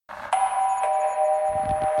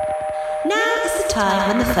time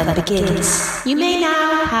when the fun begins. You may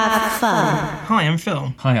now have fun. Hi, I'm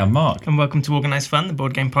Phil. Hi, I'm Mark. And welcome to Organised Fun, the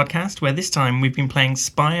board game podcast, where this time we've been playing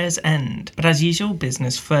Spire's End. But as usual,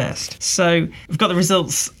 business first. So, we've got the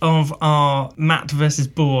results of our Mat versus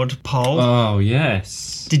Board poll. Oh,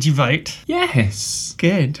 yes. Did you vote? Yes.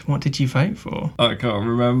 Good. What did you vote for? I can't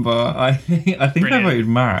remember. I think I voted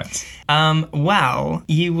Matt. Well,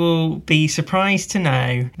 you will be surprised to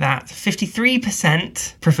know that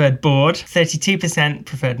 53% preferred Board, 32%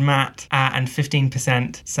 preferred Mat, and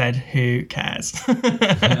 15% said who cares.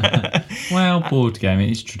 Well, board game,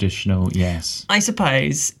 it is traditional, yes. I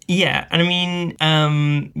suppose, yeah. And I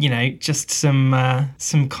mean, just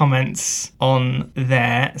some comments on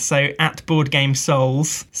there. So at Board Game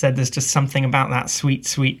Souls said there's just something about that sweet,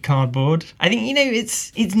 sweet cardboard. I think,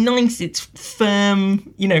 it's nice, it's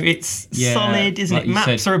firm, it's solid, isn't like it?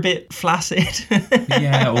 Maps are a bit flaccid.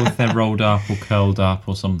 Yeah, or if they're rolled up or curled up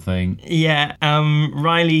or something. Yeah,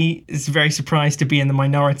 Riley is very surprised to be in the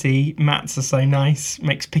minority. Mats are so nice,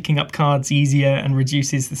 makes picking up cards easier and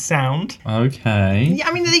reduces the sound. Okay. Yeah,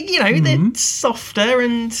 I mean, they're softer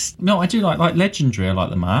and... No, I do like Legendary, I like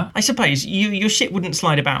the mat. I suppose your shit wouldn't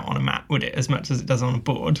slide about on a mat, would it, as much as it does on a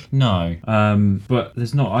board? No, but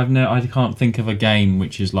there's not... I can't think of a game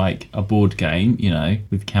which is like a board game,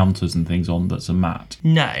 with counters and things on that's a mat.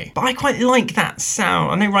 No, but I quite like that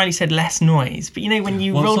sound. I know Riley said less noise, but when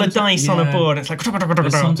you roll a dice on a board, it's like...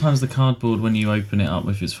 But sometimes the cardboard, when you open it up,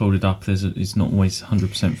 if it's folded up, it's not always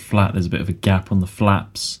 100% flat. There's a bit of a gap on the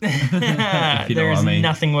flaps. There is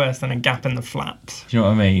nothing worse than a gap in the flaps. Do you know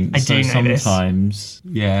what I mean? I do know sometimes,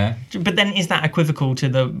 this. Yeah. But then is that equivocal to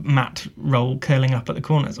the mat roll curling up at the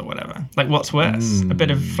corners or whatever? Like, what's worse? A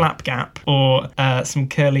bit of flap gap or some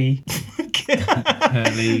curly...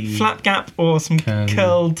 flap gap or some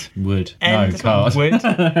curled wood. End. No, card. Wood.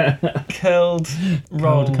 Curled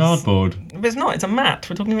rolls. Curled cardboard. But it's not, it's a mat.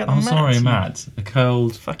 We're talking about the mat. Sorry, Matt. A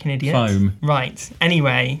curled fucking idiot. Foam. Right.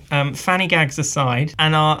 Anyway, fanny gags aside,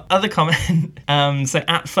 and our other comment, so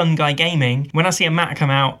at Fun Guy Gaming, when I see a mat come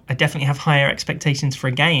out, I definitely have higher expectations for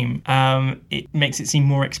a game. It makes it seem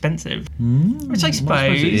more expensive. Which I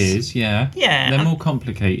suppose it is, yeah. Yeah. They're more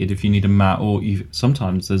complicated if you need a mat, or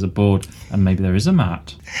sometimes there's a board and maybe there is a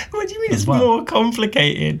mat. What do you mean it's more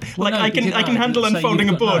complicated? Well, I can handle unfolding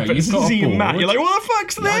a board, but as a mat, you're like, what the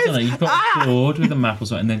fuck's this? I don't know, you've got a board with a map or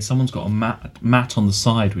something, and then someone's got a mat on the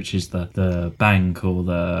side, which is the bank or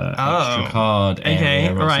the extra card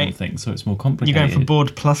area or something, so it's more complicated. You're going for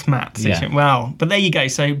board plus mat. Yeah. Well, but there you go,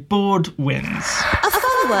 so board wins. A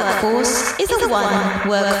fun workforce is a one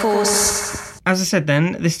workforce. As I said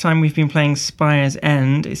then, this time we've been playing Spire's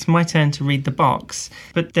End. It's my turn to read the box,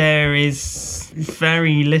 but there is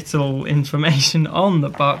very little information on the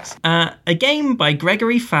box. A game by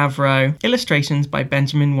Gregory Favreau, illustrations by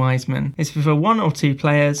Benjamin Wiseman. It's for 1 or 2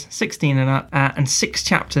 players, 16 and up, and 6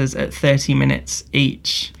 chapters at 30 minutes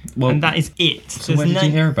each. Well, and that is it. So where did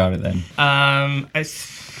you hear about it then? I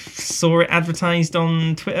saw it advertised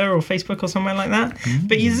on Twitter or Facebook or somewhere like that.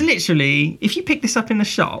 But it's literally, if you pick this up in the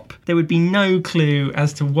shop, there would be no clue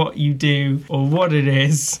as to what you do or what it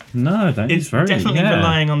is. No, that is very... It's definitely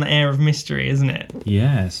relying on the air of mystery, isn't it?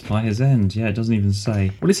 Yeah, Spire's End. Yeah, it doesn't even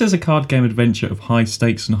say. Well, it says a card game adventure of high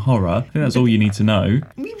stakes and horror. I think that's all you need to know.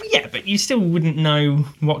 Yeah, but you still wouldn't know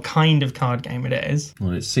what kind of card game it is.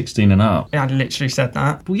 Well, it's 16 and up. I literally said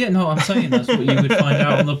that. Well, yeah, no, I'm saying that's what you would find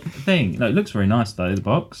out on the thing. No, it looks very nice, though, the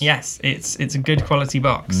box. Yes, it's a good quality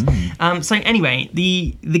box. So anyway,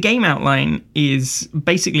 the game outline is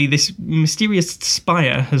basically this mysterious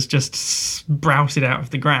spire has just sprouted out of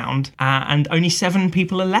the ground, and only 7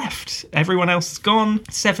 people are left. Everyone else is gone.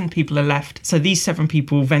 7 people are left. So these 7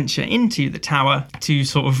 people venture into the tower to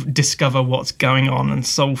sort of discover what's going on and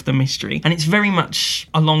solve the mystery. And it's very much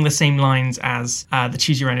along the same lines as the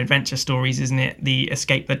Choose Your Own Adventure stories, isn't it? The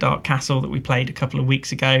Escape the Dark Castle that we played a couple of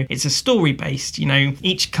weeks ago. It's a story based,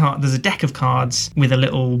 each card, there's a deck of cards with a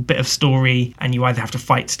little bit of story, and you either have to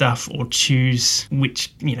fight stuff or choose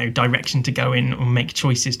which, direction to go in or make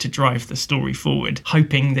choices to drive the story forward,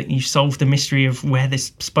 hoping that you solve the mystery of where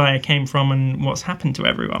this spire came from and what's happened to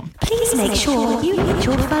everyone. Please make sure you hit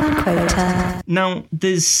your fun quota. Now,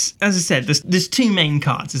 as I said, there's 2 main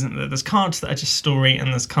cards, isn't there? There's cards that are just story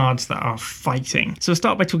and there's cards that are fighting. So I'll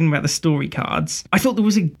start by talking about the story cards. I thought there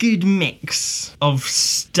was a good mix of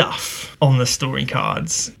stuff on the story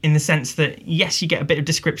cards. cards in the sense that, yes, you get a bit of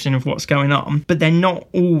description of what's going on, but they're not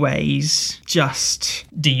always just,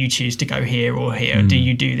 do you choose to go here or here? Do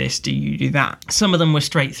you do this? Do you do that? Some of them were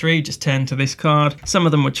straight through, just turn to this card. Some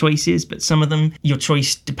of them were choices, but some of them, your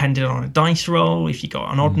choice depended on a dice roll. If you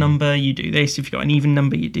got an odd number, you do this. If you got an even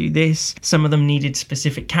number, you do this. Some of them needed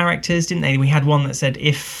specific characters, didn't they? We had one that said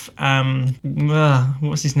if,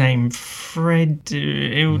 what's his name?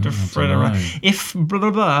 If blah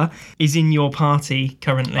blah blah is in your party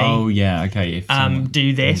currently. Oh yeah, okay. If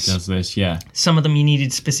do this. Does this? Yeah. Some of them you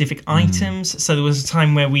needed specific items. So there was a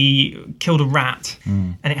time where we killed a rat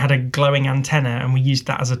and it had a glowing antenna, and we used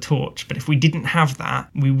that as a torch. But if we didn't have that,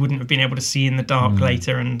 we wouldn't have been able to see in the dark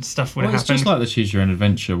later, and stuff would have happened. It's just like the Choose Your Own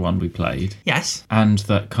Adventure one we played. Yes. And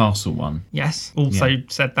that castle one. Yes. Also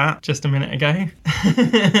said that just a minute ago.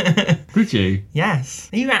 Did you? Yes.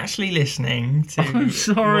 Are you actually listening to? I'm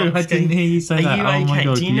sorry, I didn't hear you say that. Are you okay? My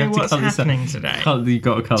God, do you know what's happening today? You've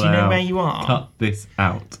got to cut that out. Do you know where you are? Cut this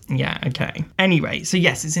out. Yeah, okay. Anyway, so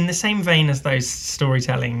yes, it's in the same vein as those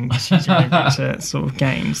storytelling Choose Your Own Adventure sort of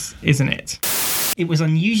games, isn't it? It was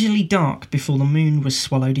unusually dark before the moon was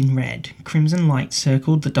swallowed in red. Crimson light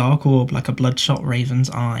circled the dark orb like a bloodshot raven's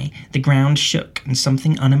eye. The ground shook, and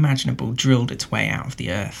something unimaginable drilled its way out of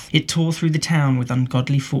the earth. It tore through the town with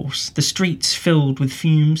ungodly force. The streets filled with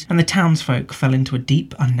fumes, and the townsfolk fell into a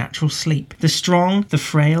deep, unnatural sleep. The strong, the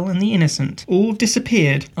frail, and the innocent all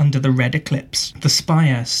disappeared under the red eclipse. The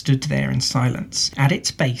spire stood there in silence. At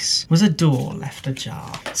its base was a door left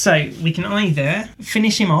ajar. So we can either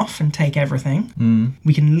finish him off and take everything.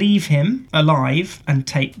 We can leave him alive and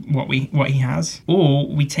take what he has, or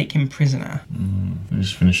we take him prisoner.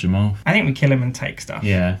 Just finish him off. I think we kill him and take stuff.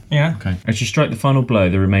 Yeah. Yeah? Okay. As you strike the final blow,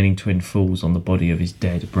 the remaining twin falls on the body of his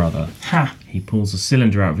dead brother. Ha! He pulls a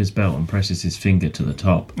cylinder out of his belt and presses his finger to the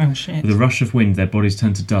top. Oh, shit. With a rush of wind, their bodies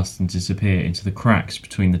turn to dust and disappear into the cracks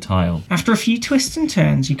between the tile. After a few twists and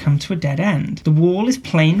turns, you come to a dead end. The wall is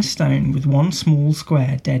plain stone with one small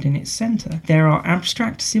square dead in its centre. There are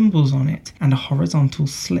abstract symbols on it and a horizontal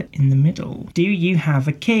slit in the middle. Do you have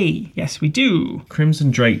a key? Yes, we do.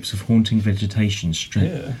 Crimson drapes of haunting vegetation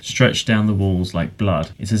stretch down the walls like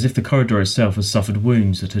blood. It's as if the corridor itself has suffered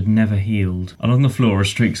wounds that had never healed. Along the floor are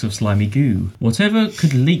streaks of slimy goo. Whatever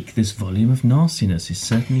could leak this volume of nastiness is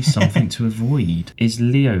certainly something to avoid. Is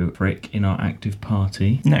Leo Frick in our active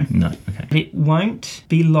party? No. No, okay. It won't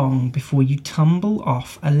be long before you tumble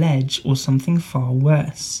off a ledge or something far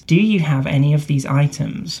worse. Do you have any of these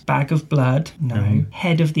items? Bag of blood? No.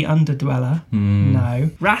 Head of the underdweller? No.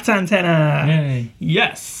 Rat antenna? Yay.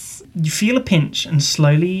 Yes. You feel a pinch and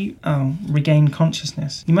slowly regain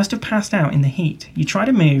consciousness. You must have passed out in the heat. You try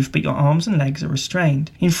to move, but your arms and legs are restrained.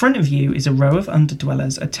 In front of you is a row of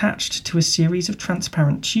underdwellers attached to a series of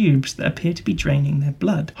transparent tubes that appear to be draining their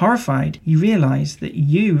blood. Horrified, you realise that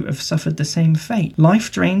you have suffered the same fate.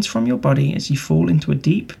 Life drains from your body as you fall into a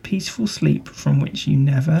deep, peaceful sleep from which you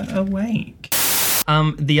never awake.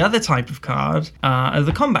 The other type of card are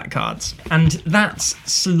the combat cards, and that's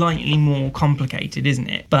slightly more complicated, isn't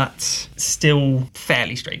it? But still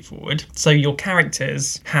fairly straightforward. So your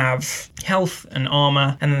characters have health and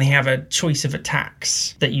armor, and then they have a choice of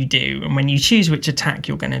attacks that you do, and when you choose which attack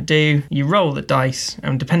you're going to do, you roll the dice,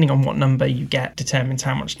 and depending on what number you get determines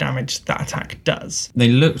how much damage that attack does. They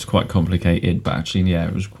looked quite complicated, but actually, yeah,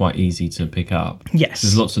 it was quite easy to pick up. Yes.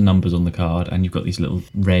 There's lots of numbers on the card, and you've got these little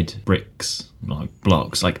red bricks, like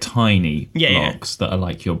blocks, like tiny blocks that are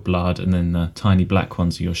like your blood, and then the tiny black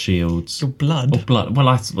ones are your shields. Your blood? Or blood.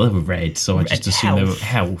 Well, they were red, so I just assumed they were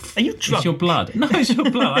health. Are you drunk? It's your blood. No, it's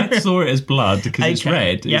your blood. I saw it as blood because it's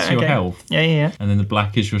red. Yeah, it's your health. Yeah. And then the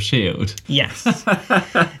black is your shield. Yes.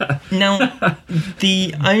 Now,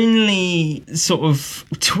 the only sort of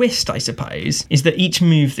twist, I suppose, is that each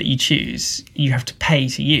move that you choose, you have to pay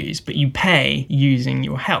to use, but you pay using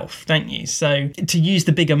your health, don't you? So to use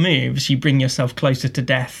the bigger moves, you bring yourself closer to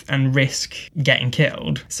death and risk getting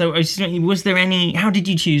killed. So was there any... How did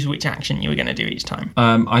you choose which action you were going to do each time?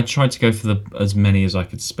 I tried to go for as many as I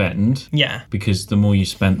could spend. Yeah. Because the more you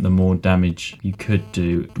spent, the more damage you could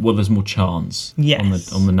do. Well, there's more chance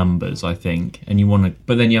on the numbers, I think. And you want to...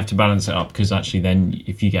 But then you have to balance it up, because actually then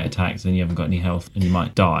if you get attacked, then you haven't got any health and you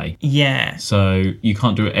might die. Yeah. So you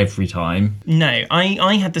can't do it every time. No,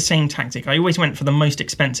 I had the same tactic. I always went for the most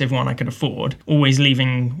expensive one I could afford, always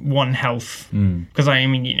leaving one health. Because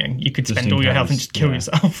you could spend all your health and just kill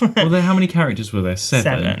yourself. Well, how many characters were there?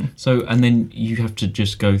 Seven. So, and then you have to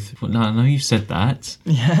just go through... No, you've said that.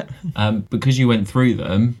 Yeah. Because you went through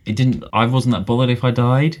them, it didn't I wasn't that bothered if I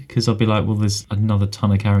died, because I'd be like, well, there's another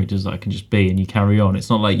ton of characters that I can just be, and you carry on. It's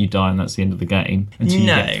not like you die and that's the end of the game until you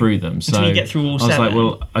get through them. So until you get through all I was 7. like,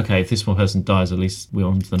 well, okay, if this one person dies, at least we're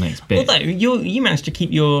on to the next bit. Although you managed to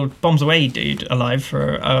keep your bombs away dude alive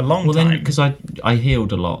for a long time. Well, then, because I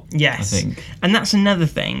healed a lot. Yes. I think. And that's another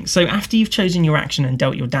thing. So after you've chosen your action and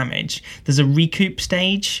dealt your damage, there's a recoup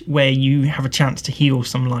stage where you have a chance to heal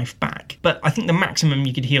some life back. But I think the maximum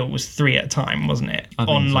you could heal was 3 at a time, wasn't it?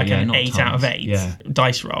 On so, like yeah, an not 8 out of 8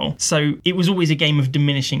 dice roll. So it was always a game of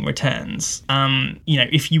diminishing returns.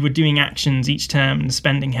 If you were doing actions each turn and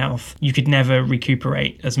spending health, you could never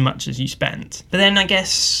recuperate as much as you spent. But then I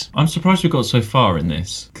guess... I'm surprised we got so far in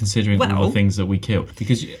this, considering all the things that we killed.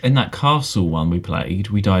 Because in that castle one we played,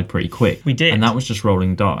 we died pretty quick. We did. And that was just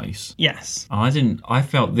rolling dice. Yes. I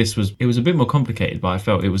felt it was a bit more complicated, but I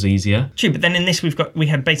felt it was easier. True, but then in this we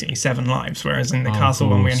had basically 7 lives, whereas in the castle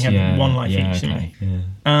one we only had 1 life each. Okay.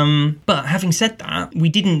 Yeah. But having said that, we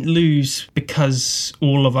didn't lose because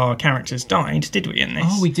all of our characters died, did we, in this?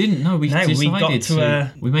 Oh, we didn't. No, we decided we got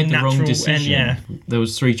to we made the wrong decision. End, There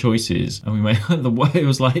was 3 choices, and we made it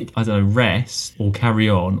was like, I don't know, rest or carry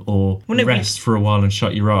on, or rest for a while and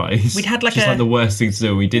shut your eyes. We'd had like just like the worst thing to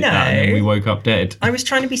do. We did that, and then we woke up dead. I was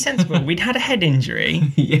trying to be sensible. We'd had a head injury.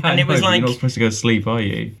 And it was like, you're not supposed to go to sleep, are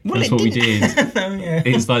you? That's what we did.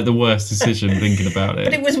 It's like the worst decision thinking about it.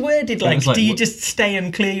 But it was worded like, do you just stay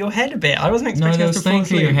and clear your head a bit? I wasn't expecting us to fall asleep.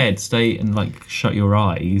 Stay and clear your head. Stay and like shut your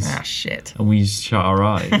eyes. Ah, shit. And we shut our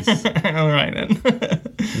eyes. All right then.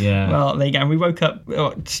 Yeah. Well, there you go. And we woke up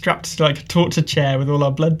strapped to like a torture chair with all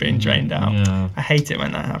our blood being drained out. Yeah. I hate it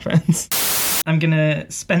when that happens. I'm going to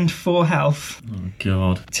spend 4 health. Oh,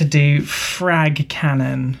 God. To do frag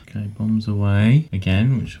cannon. Okay, bombs away.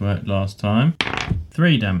 Again, which worked last time.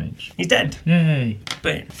 3 damage. He's dead. Yay.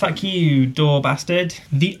 Boom. Fuck you, door bastard.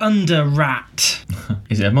 The under rat.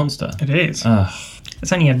 Is it a monster? It is. Ugh.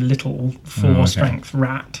 It's only a little 4 strength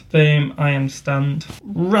rat. Boom, I am stunned.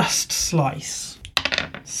 Rust slice.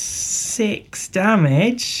 6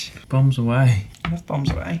 damage. Bombs away. Enough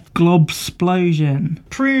bombs away. Glob explosion.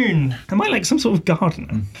 Prune. Am I like some sort of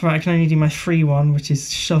gardener? Right, I can only do my free one, which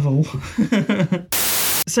is shovel.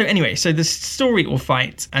 So anyway, the story or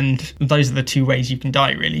fight, and those are the 2 ways you can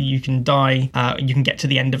die, really. You can die, you can get to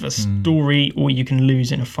the end of a story, or you can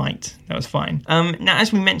lose in a fight. That was fine. Now,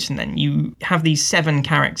 as we mentioned then, you have these 7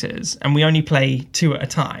 characters, and we only play 2 at a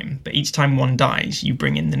time, but each time one dies, you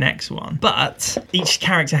bring in the next one. But each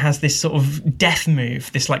character has this sort of death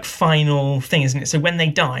move, this like final thing, isn't it? So when they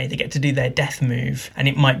die, they get to do their death move, and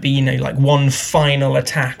it might be, like one final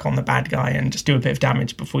attack on the bad guy and just do a bit of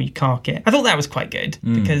damage before you cark it. I thought that was quite good.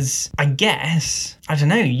 Because I guess, I don't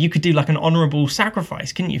know, you could do like an honourable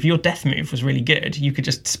sacrifice, couldn't you? If your death move was really good, you could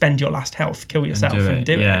just spend your last health, kill yourself and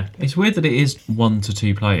do it. It's weird that it is 1 to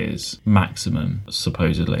 2 players maximum,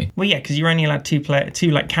 supposedly. Well, yeah, because you're only allowed 2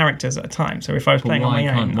 like characters at a time. So if I was playing on my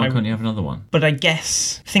own, why can't you have another one? But I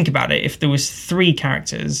guess, think about it, if there was 3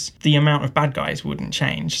 characters, the amount of bad guys wouldn't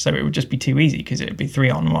change. So it would just be too easy because it would be 3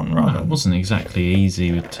 on 1 rather. It wasn't exactly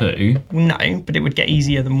easy with 2. No, but it would get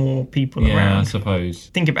easier the more people around. Yeah, I suppose.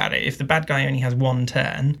 Think about it, if the bad guy only has 1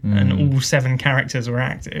 turn and all 7 characters were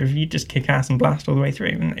active, you'd just kick ass and blast all the way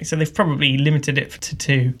through, wouldn't they? So they've probably limited it to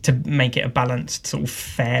 2 to make it a balanced, sort of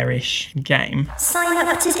fairish game. Sign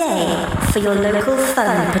up today for your local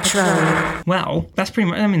phone patrol. Well, that's pretty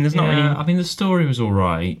much, there's not really... I mean, the story was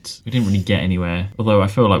alright. We didn't really get anywhere. Although I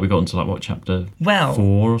feel like we got into chapter 4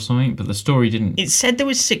 or something, but the story didn't... It said there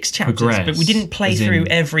was 6 chapters, progress, but we didn't play through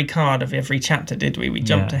every card of every chapter, did we? We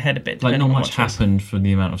jumped ahead a bit. Not much happened for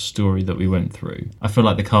the amount of story that we went through. I feel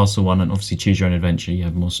like the castle one, and obviously Choose Your Own Adventure, you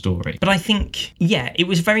have more story. But I think, it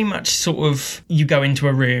was very much sort of, you go into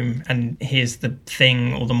a room and here's the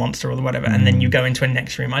thing or the monster or the whatever, and then you go into a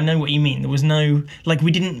next room. I know what you mean. There was no,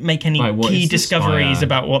 we didn't make any key discoveries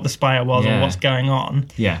about what the spire was or what's going on.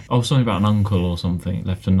 Yeah. Oh, something about an uncle or something,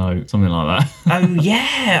 left a note, something like that. Oh,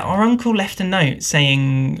 yeah. Our uncle left a note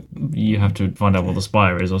saying... You have to find out what the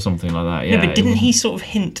spire is or something like that. Yeah. No, but didn't he sort of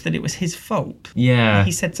hint that it was his fault? Yeah.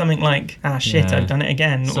 He said something like, shit, I've done it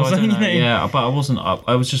again. So I don't know. Yeah, but I wasn't up.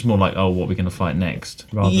 I was just more like, what are we going to fight next?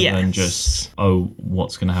 Rather than just,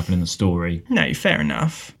 what's going to happen in the story. No, fair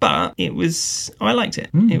enough. But it was, I liked it.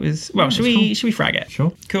 It was, should we frag it?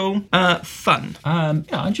 Sure. Cool. Fun. Do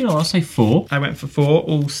you know what? I'll say 4. I went for 4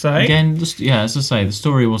 also. Again, as I say, the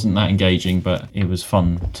story wasn't that engaging, but it was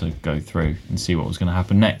fun to go through and see what was going to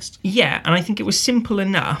happen next. Yeah, and I think it was simple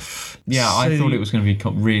enough. Yeah, I thought it was going to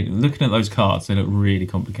be really... Looking at those cards, they look really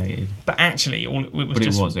complicated. But actually, all it was But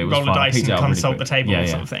just it was roll the fun. I dice picked and it up really consult the quick. table Yeah,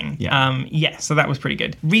 sort of thing. Yeah. So that was pretty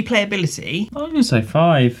good. Replayability. I'm going to say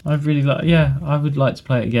 5. I'd really like. Yeah, I would like to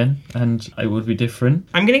play it again, and it would be different.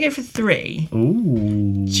 I'm going to go for 3.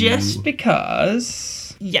 Ooh. Just because.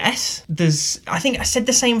 Yes, I think I said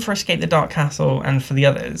the same for Escape the Dark Castle and for the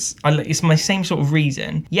others. It's my same sort of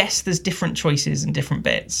reason. Yes, there's different choices and different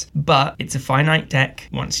bits, but it's a finite deck.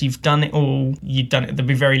 Once you've done it all, you've done it. There'll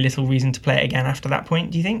be very little reason to play it again after that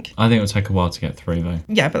point, do you think? I think it'll take a while to get through, though.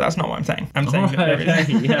 Yeah, but that's not what I'm saying. I'm saying that Right, there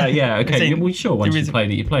is- yeah, okay. saying Well, sure, once there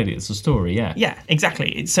you played it. It's a story, yeah. Yeah,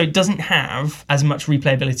 exactly. So it doesn't have as much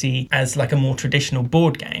replayability as like a more traditional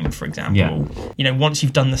board game, for example. Yeah. You know, once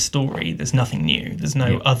you've done the story, there's nothing new. There's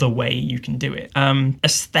no other way you can do it.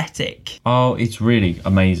 Aesthetic. Oh, it's really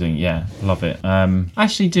amazing. Yeah, love it.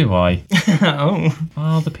 Actually, do I?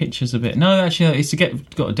 Oh, the picture's a bit. No, actually, it's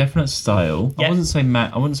got a definite style. Yeah. I wouldn't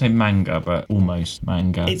say manga, but almost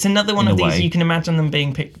manga. It's another one in of a these. way. You can imagine them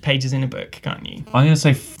being pages in a book, can't you? I'm gonna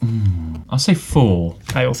say. I'll say 4.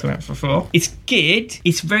 I also went for 4. It's good.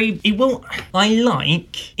 It's very. It will. I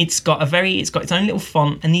like. It's got its own little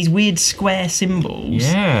font and these weird square symbols.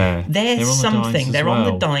 Yeah, They're on the something. dice as They're on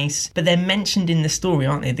the well. dice, but they're mentioned in the story,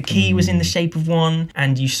 aren't they? The key was in the shape of one,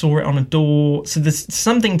 and you saw it on a door. So there's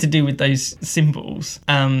something to do with those symbols.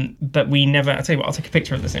 But we never. I'll tell you what. I'll take a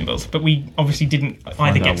picture of the symbols. But we obviously didn't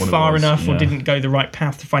either out get what it far was, enough or yeah. didn't go the right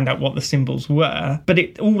path to find out what the symbols were. But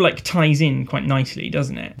it all like ties in quite nicely,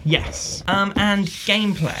 doesn't it? Yes. And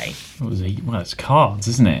gameplay. What was it? Well, it's cards,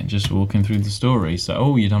 isn't it? Just walking through the story.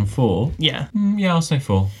 So, you've done 4. Yeah. Yeah, I'll say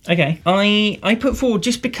 4. Okay, I put forward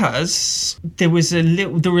just because there was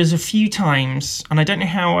a few times, and I don't know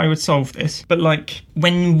how I would solve this, but like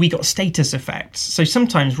when we got status effects. So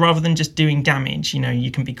sometimes rather than just doing damage,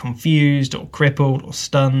 you can be confused or crippled or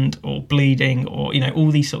stunned or bleeding or all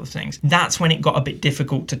these sort of things. That's when it got a bit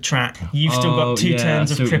difficult to track. You've still got 2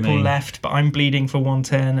 turns I of see what you cripple mean. left, but I'm bleeding for 1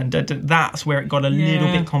 turn, and that's where it got a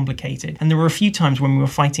little bit complicated. And there were a few times when we were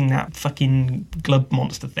fighting that fucking glub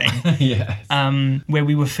monster thing. Yeah. Where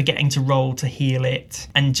we were forgetting to roll to heal it,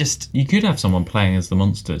 and just You could have someone playing as the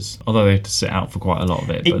monsters, although they have to sit out for quite a lot of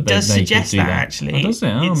it. It but does they suggest could do that, actually. Oh, does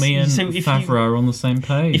it? Oh, me and so if you- Favreau are on the same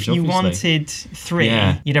page. if you obviously. wanted 3,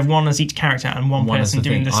 Yeah. you'd have 1 as each character and one One is person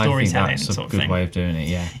doing the thing. I think storytelling that's a sort of good thing. way of doing it.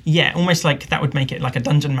 Yeah. Yeah, almost like that would make it like a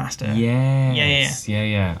dungeon master. Yes.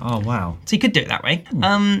 Yeah. Oh wow. So you could do it that way.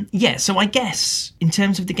 So I guess in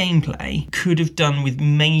terms of the gameplay, could have done with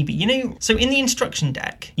maybe, so in the instruction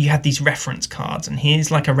deck, you had these reference cards, and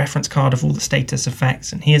here's like a reference card of all the status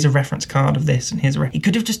effects, and here's a reference card of this, and here's a... You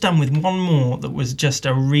could have just done with 1 more that was just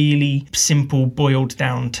a really simple, boiled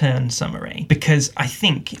down turn summary. Because I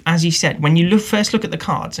think, as you said, when you first look at the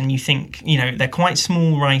cards and you think, they're quite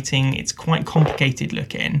small writing, it's quite complicated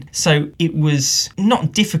looking. So it was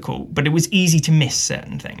not difficult, but it was easy to miss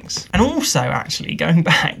certain things. And also, actually, going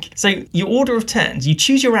back, so your order of turns, you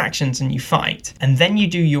choose your actions and you fight, and then you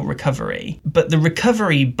do your recovery. But the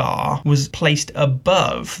recovery bar was placed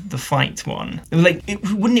above the fight one. Like,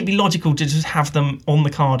 wouldn't it be logical to just have them on the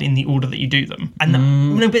card in the order that you do them? And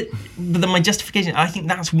but then my justification, I think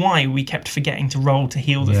that's why we kept forgetting to roll to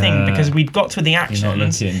heal the thing, because we'd got to the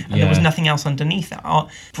actions and there was nothing else underneath that. Our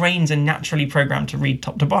brains are naturally programmed to read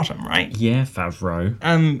top to bottom, right? Yeah, Favreau.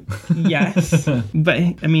 Yes. But,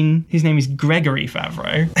 I mean, his name is Gregory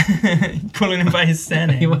Favreau. Calling him by his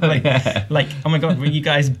surname. Well, yeah. Like, oh my God, were you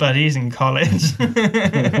guys buddies in college?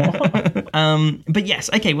 But yes,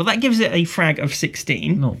 okay, well, that gives it a frag of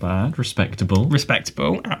 16. Not bad. Respectable.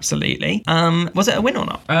 Respectable, absolutely. Was it a win or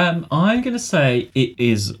not? I'm going to say it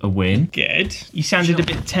is a win. Good. You sounded a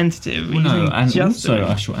bit tentative. Well, no, Using and just a also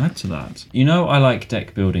win. I shall add to that. I like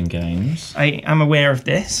deck building games. I am aware of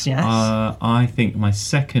this, yes. I think my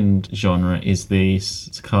second genre is the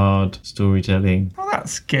card storytelling Oh,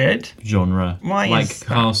 that's good. genre. Why like is that?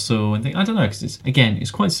 Castle and things. I don't know, because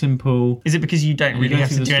it's quite simple. Is it because you don't you really go have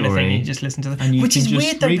through to the do anything? story, You just listen to the... and you Which can is just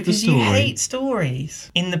weird, though, read the because you story. hate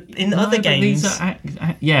stories. In the No, other but games... these are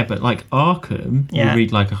but like Arkham, Yeah. you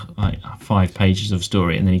read like 5 pages of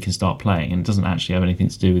story and then you can start playing, and it doesn't actually have anything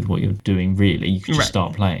to do with what you're doing really. You can just Right.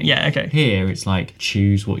 start playing. Yeah, okay. Here it's like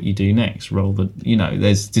choose what you do next. Roll the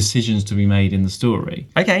there's decisions to be made in the story.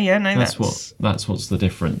 Okay, yeah, no, That's what's the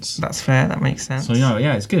difference. That's fair, that makes sense. So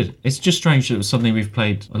yeah, it's good. It's just strange that suddenly we've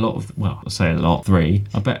played a lot of, well, I'll say a lot, 3.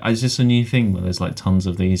 I bet, is this a new thing where there's like tons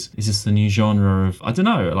of these? Is this the new genre of, I don't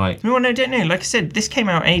know, like... Well, no, don't know. Like I said, this came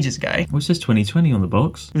out ages ago. What's this, 2020 on the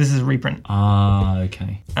box? This is a reprint. Ah,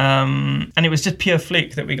 okay. And it was just pure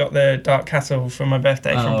fluke that we got the Dark Castle for my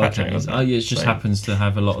birthday from Patrick. Okay. Wasn't it? Oh, yeah, it just happens to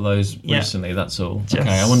have a lot of those recently, that's all. Just-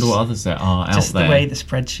 okay, I wonder what others there are out there. Just the way the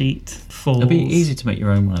spreadsheet falls. It'd be easy to make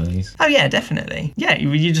your own one of these. Oh, yeah, definitely. Yeah,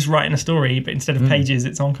 you're just writing a story, but instead of pages,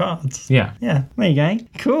 it's on cards. Yeah. Yeah, there you go.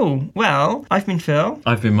 Cool. Well, I've been Phil.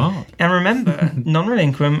 I've been Mark. And remember, non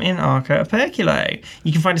relinquum in arca operculo.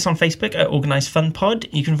 You can find us on Facebook at Organised Fun Pod.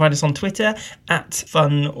 You can find us on Twitter at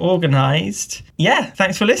Fun Organised. Yeah,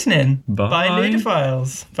 thanks for listening. Bye. Bye,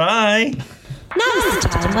 Ludophiles. Bye. Now's the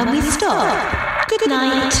time when we stop. Good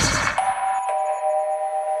night.